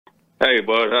Hey,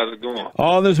 bud, how's it going?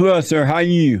 All is well, sir. How are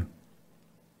you?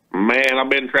 Man,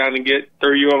 I've been trying to get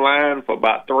through your line for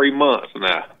about 3 months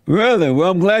now. Really?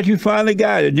 Well, I'm glad you finally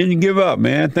got it. Didn't give up,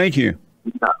 man. Thank you.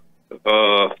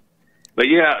 But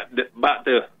yeah, about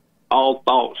the all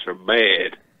thoughts are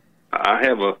bad. I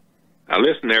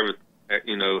listen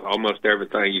to almost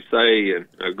everything you say and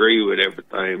agree with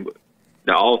everything, but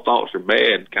the all thoughts are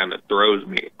bad kind of throws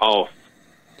me off.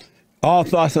 All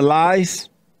thoughts are lies?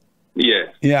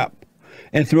 Yes. Yeah.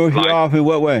 And throws you off in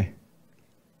what way?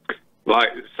 Like,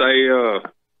 say, I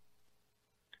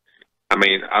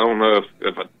don't know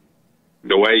if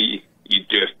the way you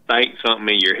just think something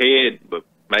in your head, but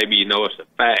maybe you know it's a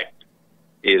fact.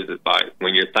 Is it like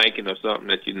when you're thinking of something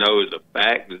that you know is a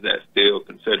fact, is that still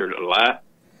considered a lie?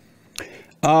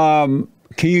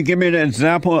 Can you give me an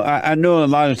example? I know a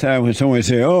lot of times when someone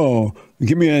say, "Oh,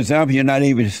 give me an example,"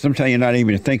 sometimes you're not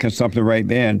even thinking something right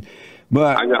then.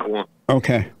 But I got one.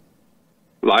 Okay.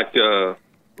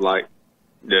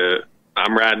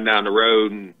 I'm riding down the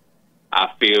road and I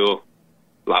feel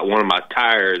like one of my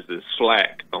tires is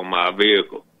slack on my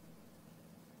vehicle.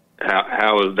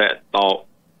 How is that thought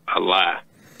a lie?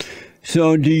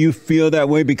 So do you feel that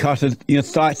way because your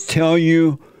thoughts tell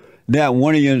you that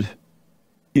one of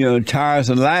your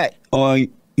tires are slack, or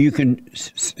you can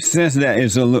sense that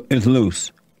it's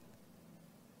loose?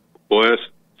 Well,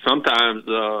 sometimes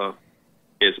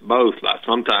it's both. Like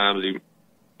sometimes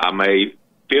I may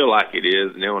feel like it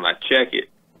is, and then when I check it,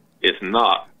 it's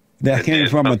not. That came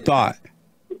from a thought.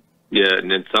 Yeah, and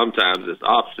then sometimes it's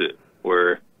opposite,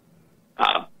 where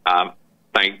I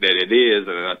think that it is,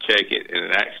 and I check it, and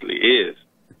it actually is.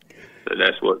 So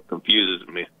that's what confuses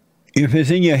me. If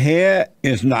it's in your head,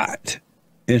 it's not.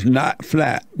 It's not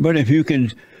flat. But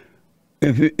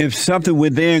if something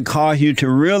within cause you to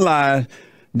realize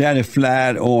that it's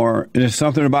flat, or there's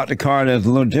something about the car that's a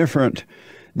little different,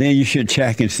 then you should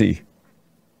check and see.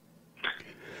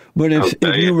 But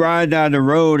if you ride down the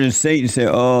road and Satan say,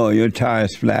 "Oh, your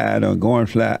tire's flat or going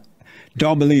flat,"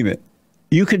 don't believe it.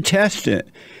 You can test it.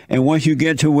 And once you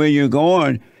get to where you're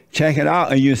going, check it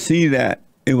out, and you see that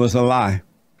it was a lie.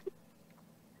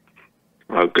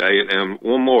 Okay, and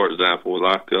one more example.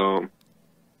 Like,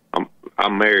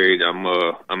 I'm married.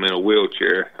 I'm in a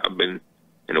wheelchair. I've been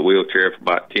in a wheelchair for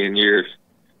about 10 years.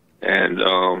 And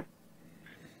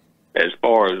as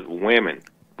far as women,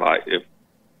 like if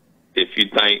you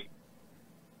think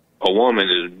a woman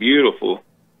is beautiful,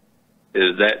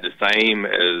 is that the same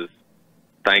as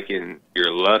thinking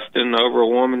you're lusting over a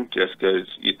woman just because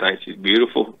you think she's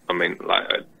beautiful? I mean, like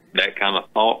that kind of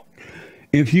thought.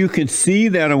 If you can see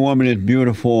that a woman is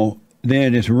beautiful,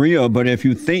 then it's real. But if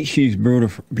you think she's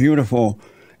beautiful,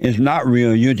 it's not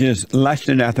real. You're just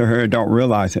lusting after her and don't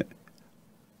realize it.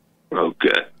 Okay.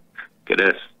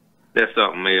 That's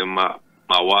something me and my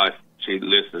wife, she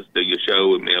listens to your show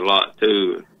with me a lot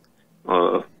too.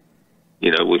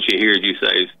 When she hears you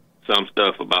say some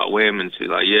stuff about women, she's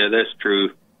like, "Yeah, that's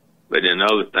true." But then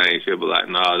other things, she'll be like,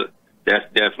 "No, that's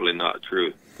definitely not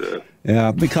true." So,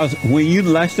 yeah, because when you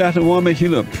lust after a woman, she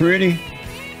look pretty,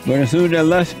 but as soon as that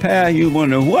lust pass, you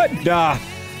wonder, what the?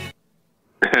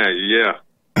 Yeah.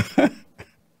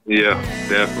 Yeah,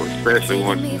 definitely. Especially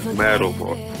once you battle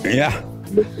for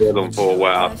them for a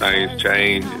while, things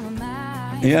change.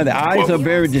 Yeah, the eyes are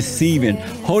very deceiving.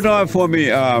 Hold on for me,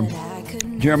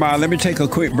 Jeremiah. Let me take a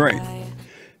quick break.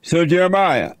 So,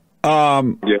 Jeremiah,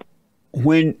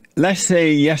 when, let's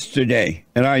say yesterday,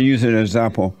 and I use an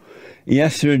example,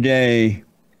 yesterday,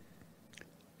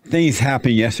 things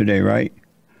happened yesterday, right?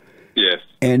 Yes.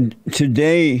 And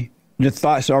today, the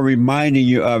thoughts are reminding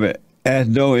you of it as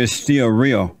though it's still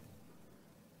real.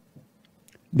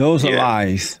 Those are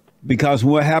lies. Because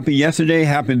what happened yesterday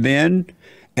happened then,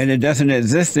 and it doesn't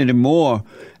exist anymore,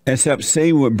 except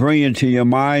Satan would bring it to your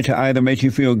mind to either make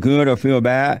you feel good or feel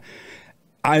bad.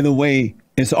 Either way,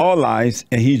 it's all lies,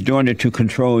 and he's doing it to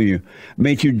control you,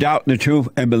 make you doubt the truth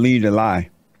and believe the lie.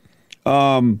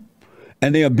 And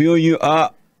they'll build you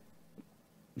up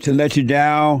to let you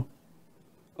down.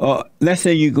 Let's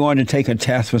say you're going to take a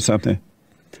test for something,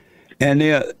 and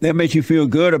they'll make you feel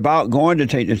good about going to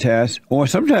take the test, or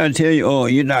sometimes tell you, "Oh,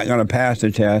 you're not going to pass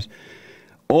the test."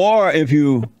 Or if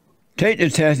you take the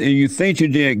test and you think you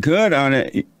did good on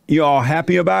it, you're all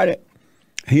happy about it.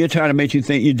 He'll try to make you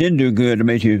think you didn't do good to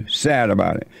make you sad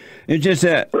about it. It's just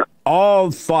that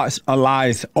all thoughts are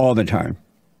lies all the time.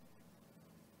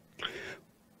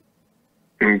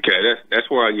 Okay, that's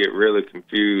where I get really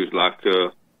confused. Like,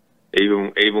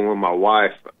 even with my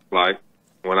wife, like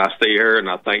when I see her and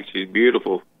I think she's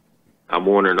beautiful, I'm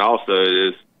wondering also,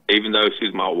 even though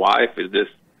she's my wife, is this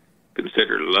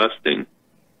considered lusting?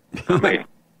 I mean,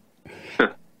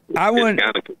 I wouldn't. It's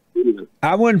kind of confusing.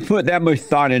 I wouldn't put that much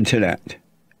thought into that.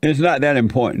 It's not that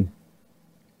important.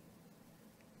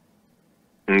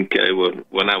 Okay, well,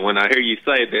 when I hear you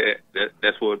say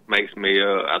that's what makes me,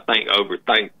 I think,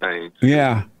 overthink things.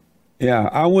 Yeah, yeah.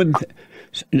 I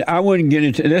wouldn't get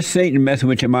into. That's Satan messing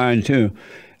with your mind too.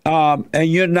 And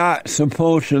you're not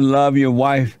supposed to love your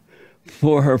wife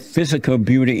for her physical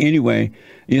beauty anyway.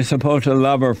 You're supposed to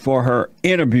love her for her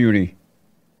inner beauty.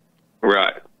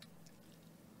 Right.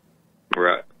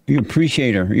 Right. You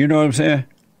appreciate her. You know what I'm saying?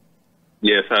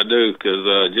 Yes, I do.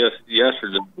 Because just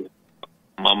yesterday,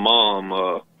 my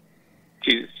mom,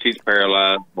 she's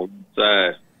paralyzed on one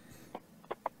side,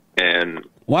 and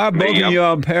Why are both of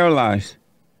y'all paralyzed?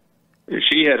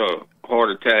 she had a heart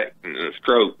attack and a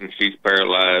stroke, and she's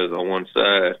paralyzed on one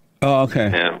side. Oh, okay.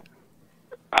 And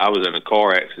I was in a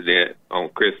car accident on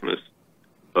Christmas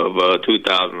of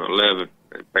 2011,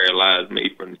 and paralyzed me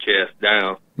from the chest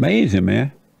down. Amazing,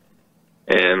 man.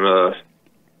 And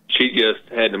she just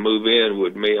had to move in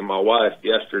with me and my wife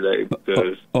yesterday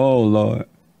because oh Lord,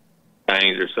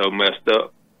 things are so messed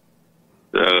up.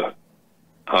 So,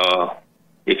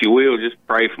 if you will, just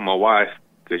pray for my wife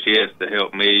because she has to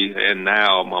help me and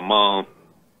now my mom.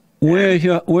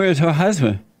 Where's her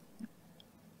husband?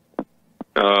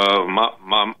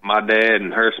 My dad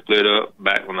and her split up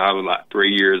back when I was like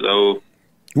 3 years old.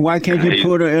 Why can't you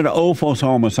put her in an old folks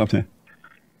home or something?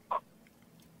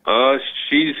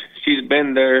 She's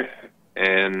been there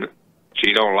and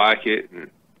she don't like it, and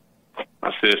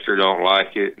my sister don't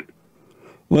like it.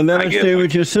 Well, let her stay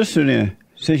with your sister then,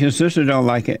 since your sister don't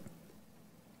like it.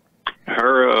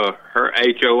 Her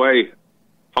HOA,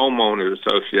 homeowners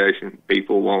association,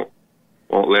 people won't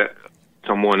let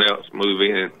someone else move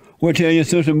in. Well, tell your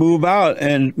sister move out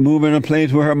and move in a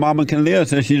place where her mama can live,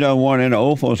 since she don't want in an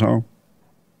old folks home.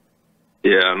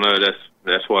 Yeah, I know.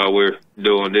 That's why we're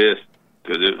doing this,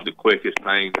 because it's the quickest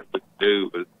thing that we can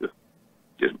do is to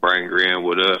just bring her in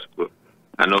with us. But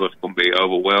I know it's going to be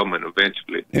overwhelming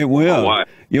eventually. It will.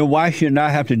 Your wife should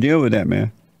not have to deal with that,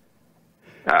 man.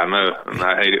 I know, and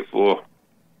I hate it for her.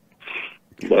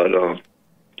 But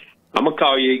I'm going to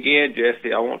call you again,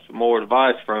 Jesse. I want some more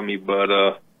advice from you, but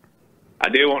I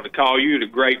did want to call you the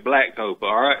Great Black Hope,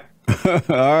 all right?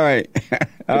 All right.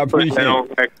 I appreciate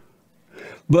it.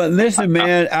 But listen,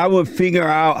 man, I would figure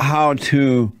out how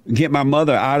to get my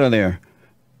mother out of there.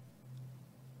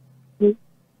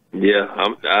 Yeah,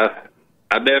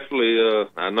 I definitely,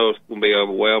 I know it's going to be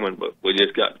overwhelming, but we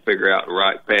just got to figure out the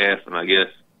right path, and I guess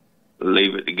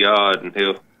leave it to God, and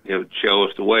He'll show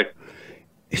us the way.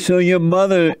 So your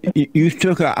mother, you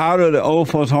took her out of the old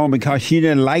folks' home because she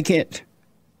didn't like it?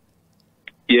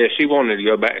 Yeah, she wanted to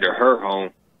go back to her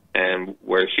home, and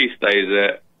where she stays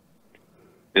at,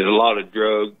 there's a lot of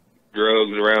drugs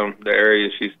around the area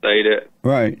she stayed at.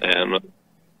 Right. And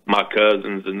my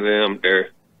cousins and them, they're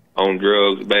on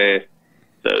drugs bad.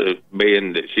 So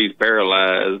being that she's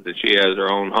paralyzed and she has her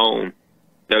own home,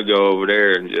 they'll go over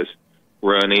there and just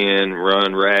run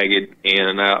ragged, in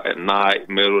and out at night,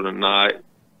 middle of the night,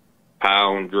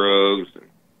 pile on drugs.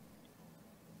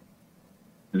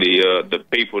 The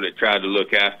people that tried to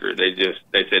look after her, they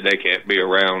said they can't be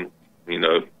around,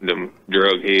 them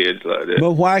drug heads like that.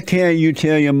 But why can't you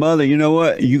tell your mother, you know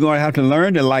what, you're going to have to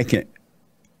learn to like it?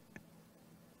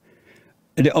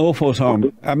 The old folks'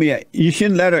 home. I mean, you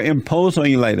shouldn't let her impose on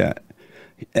you like that.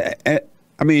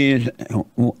 I mean,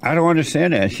 I don't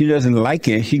understand that. She doesn't like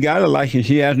it. She got to like it.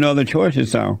 She has no other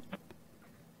choices, so.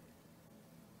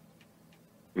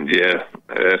 Yeah,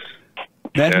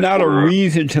 that's not a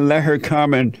reason to let her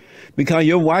come in, because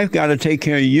your wife got to take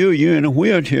care of you. You're in a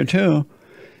wheelchair, too.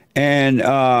 And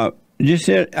just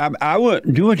said, I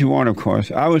would do what you want, of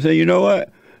course. I would say, you know what?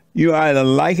 You either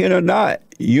like it or not.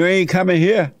 You ain't coming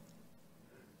here.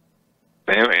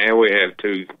 And we have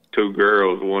two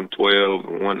girls, one 12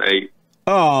 and one 8.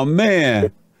 Oh,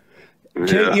 man.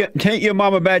 Yeah. Take your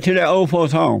mama back to that old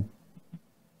folks' home.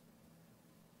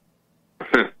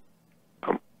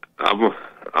 I'm going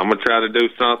to try to do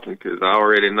something, because I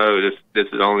already know this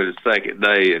is only the second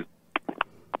day, and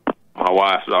my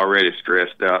wife's already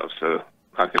stressed out, so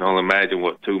I can only imagine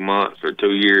what 2 months or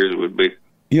 2 years would be.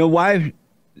 Your wife,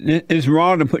 it's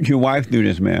wrong to put your wife through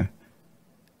this, man.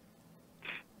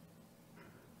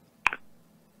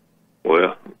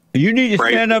 Well, you need to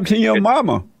stand up to your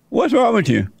mama. What's wrong with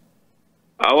you?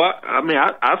 Oh,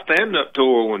 I stand up to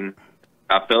her when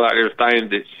I feel like there's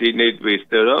things that she needs to be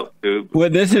stood up to. Well,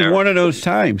 this is one of those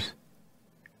times.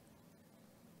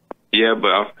 Yeah,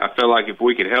 but I feel like if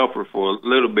we could help her for a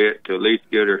little bit to at least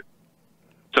get her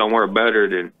somewhere better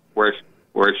than where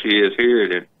she is here,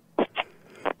 then.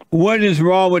 What is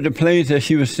wrong with the place that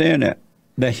she was staying at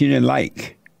that she didn't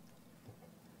like?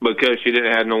 because she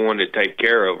didn't have no one to take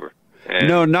care of her. And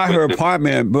No, not her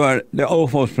apartment, but the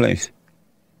old folks' place.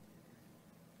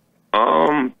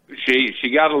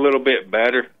 She got a little bit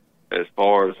better as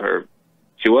far as her.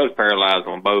 She was paralyzed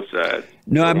on both sides.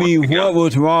 No, I mean, what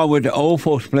was wrong with the old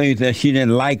folks' place that she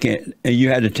didn't like it, and you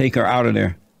had to take her out of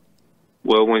there?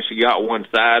 Well, when she got one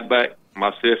side back,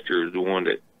 my sister is the one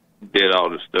that did all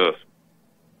the stuff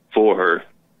for her.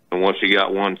 And once she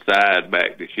got one side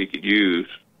back that she could use,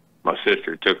 my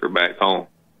sister took her back home.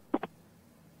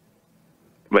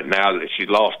 But now that she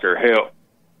lost her help,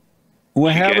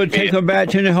 well, have her take her back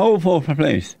to the old folks'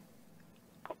 place.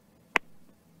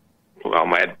 Well,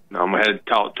 I'm gonna have to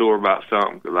talk to her about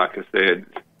something. Cause like I said,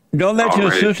 don't let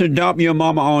your sister dump your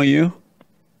mama on you.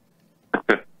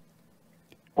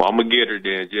 Well, I'm gonna get her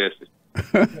then, Jesse.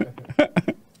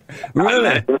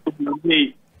 Really?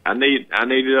 I need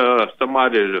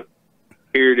somebody to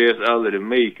hear this other than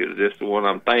me, because this is what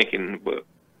I'm thinking. But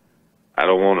I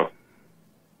don't want to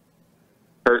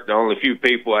hurt the only few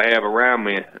people I have around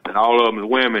me, and all of them is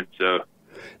women. So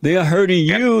they're hurting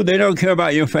you. They don't care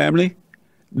about your family.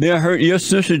 They're hurting your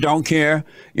sister. Don't care.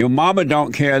 Your mama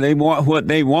don't care. They want what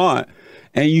they want.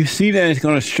 And you see that it's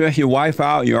going to stress your wife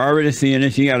out. You're already seeing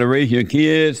it. She got to raise your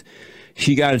kids.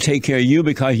 She got to take care of you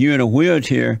because you're in a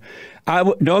wheelchair.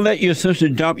 Don't let your sister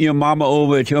dump your mama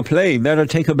over at your place. Let her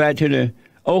take her back to the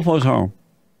old folks' home.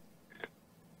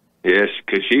 Yes,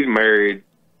 because she's married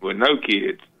with no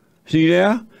kids. See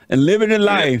there? And living a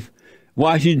life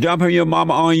while she's dumping your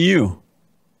mama on you.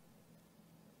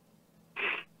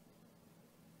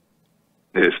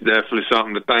 It's definitely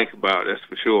something to think about, that's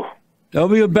for sure. Don't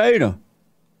be a beta.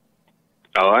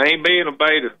 Oh, I ain't being a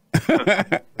beta.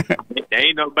 There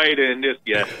ain't no beta in this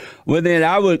guy. Well, then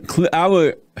I would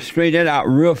straighten that out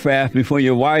real fast before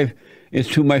your wife is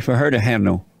too much for her to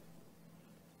handle.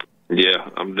 Yeah,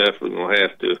 I'm definitely going to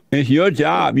have to. It's your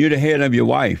job. You're the head of your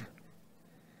wife.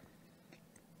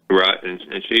 Right, and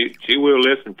she will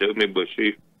listen to me, but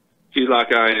she's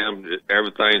like I am.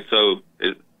 Everything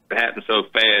it happened so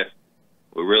fast.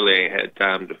 We really ain't had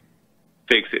time to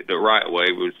fix it the right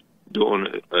way. We was doing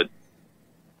it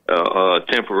a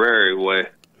temporary way.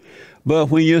 But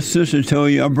when your sister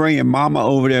told you, I'm bringing mama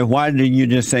over there, why didn't you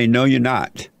just say, no, you're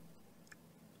not?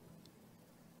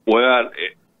 Well,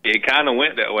 it kind of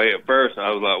went that way at first.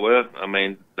 I was like, well, I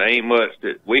mean, there ain't much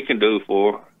that we can do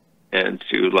for her. And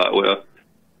she was like, well,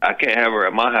 I can't have her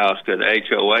at my house because the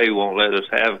HOA won't let us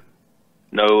have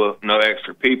no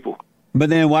extra people. But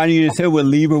then why do you say we'll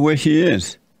leave her where she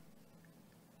is?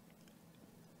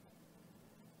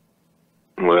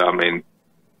 Well, I mean,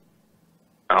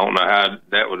 I don't know how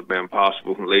that would have been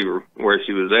possible to leave her where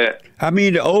she was at. I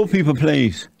mean, the old people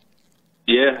place.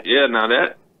 Yeah. Now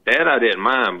that I didn't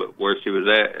mind, but where she was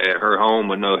at her home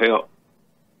with no help,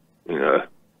 you know.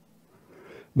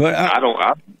 But I don't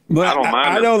mind.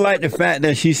 I don't like the fact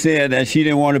that she said that she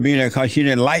didn't want to be there because she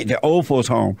didn't like the old folks'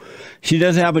 home. She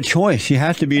doesn't have a choice. She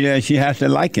has to be there. She has to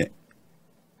like it.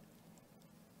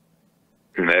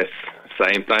 And that's the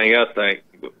same thing I think.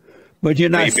 But you're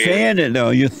not saying it,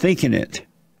 though. You're thinking it.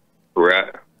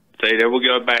 Right. See, there we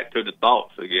go back to the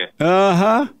thoughts again.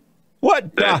 Uh-huh.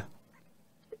 What the?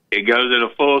 It goes in a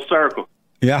full circle.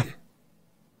 Yeah.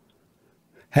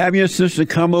 Have your sister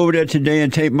come over there today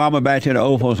and take mama back to the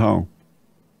old folks' home.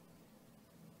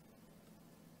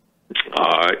 All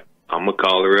right. I'm going to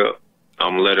call her up.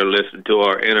 I'm going to let her listen to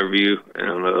our interview.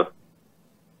 And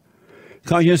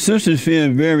because your sister's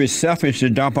feeling very selfish to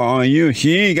dump her on you.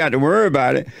 She ain't got to worry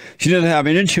about it. She doesn't have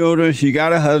any children. She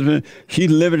got a husband.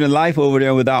 She's living a life over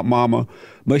there without mama.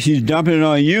 But she's dumping it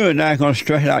on you, and that's going to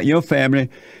stress out your family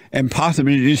and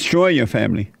possibly destroy your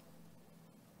family.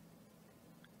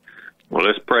 Well,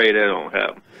 let's pray that don't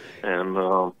happen.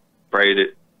 And pray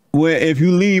that. Well, if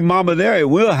you leave mama there, it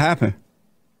will happen.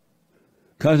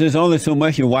 Because there's only so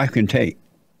much your wife can take.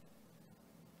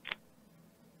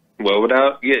 Well,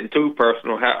 without getting too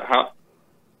personal,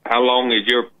 how long has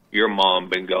your mom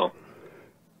been gone?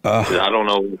 'Cause I don't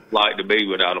know what it's like to be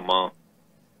without a mom.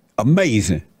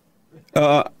 Amazing.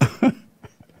 How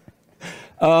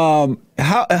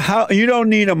you don't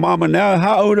need a mama now?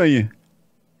 How old are you?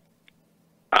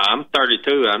 I'm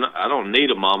 32. I don't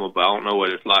need a mama, but I don't know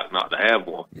what it's like not to have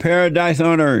one. Paradise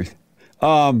on earth.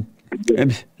 No,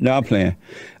 I'm playing.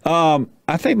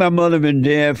 I think my mother been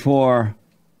dead for,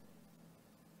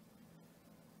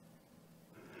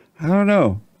 I don't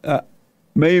know,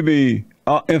 maybe,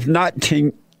 if not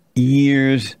 10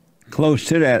 years, close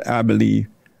to that, I believe.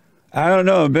 I don't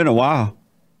know. It's been a while.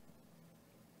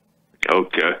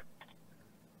 Okay.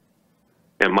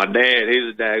 And my dad,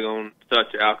 he's a daggone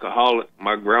such an alcoholic.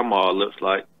 My grandma looks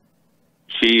like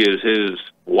she is his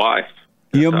wife.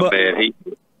 That's Your how mo- bad he.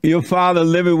 your father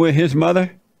living with his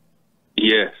mother?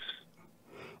 Yes.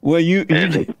 Well, you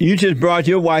just brought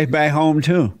your wife back home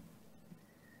too.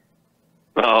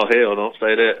 Oh hell! Don't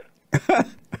say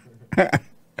that.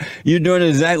 You're doing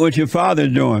exactly what your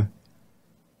father's doing.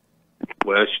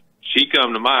 Well, she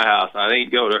come to my house. I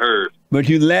didn't go to hers. But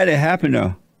you let it happen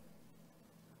though.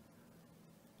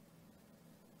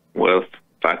 Well, if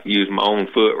I could use my own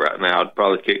foot right now, I'd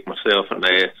probably kick myself in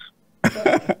the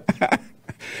ass.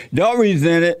 Don't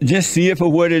resent it. Just see it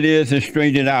for what it is and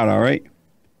straighten it out, all right?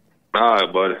 All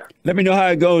right, buddy. Let me know how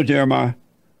it goes, Jeremiah.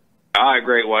 All right,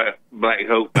 great white black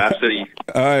hope. I see you.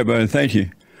 All right, buddy. Thank you.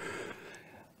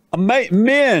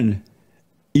 Men,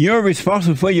 you're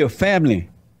responsible for your family.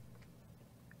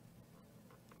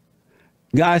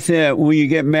 God said, when you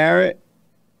get married,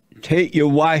 take your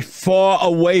wife far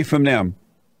away from them.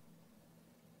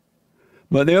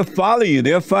 But they'll follow you.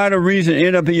 They'll find a reason to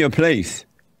end up in your place.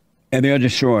 And they'll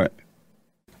destroy it.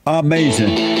 Amazing.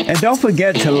 And don't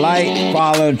forget to like,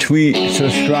 follow, tweet,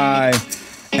 subscribe,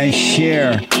 and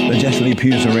share the Jesse Lee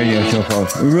Peterson radio show,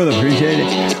 folks. We really appreciate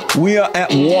it. We are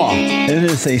at war. It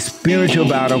is a spiritual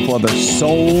battle for the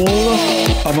soul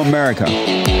of America.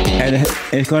 And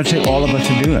it's going to take all of us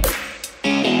to do it.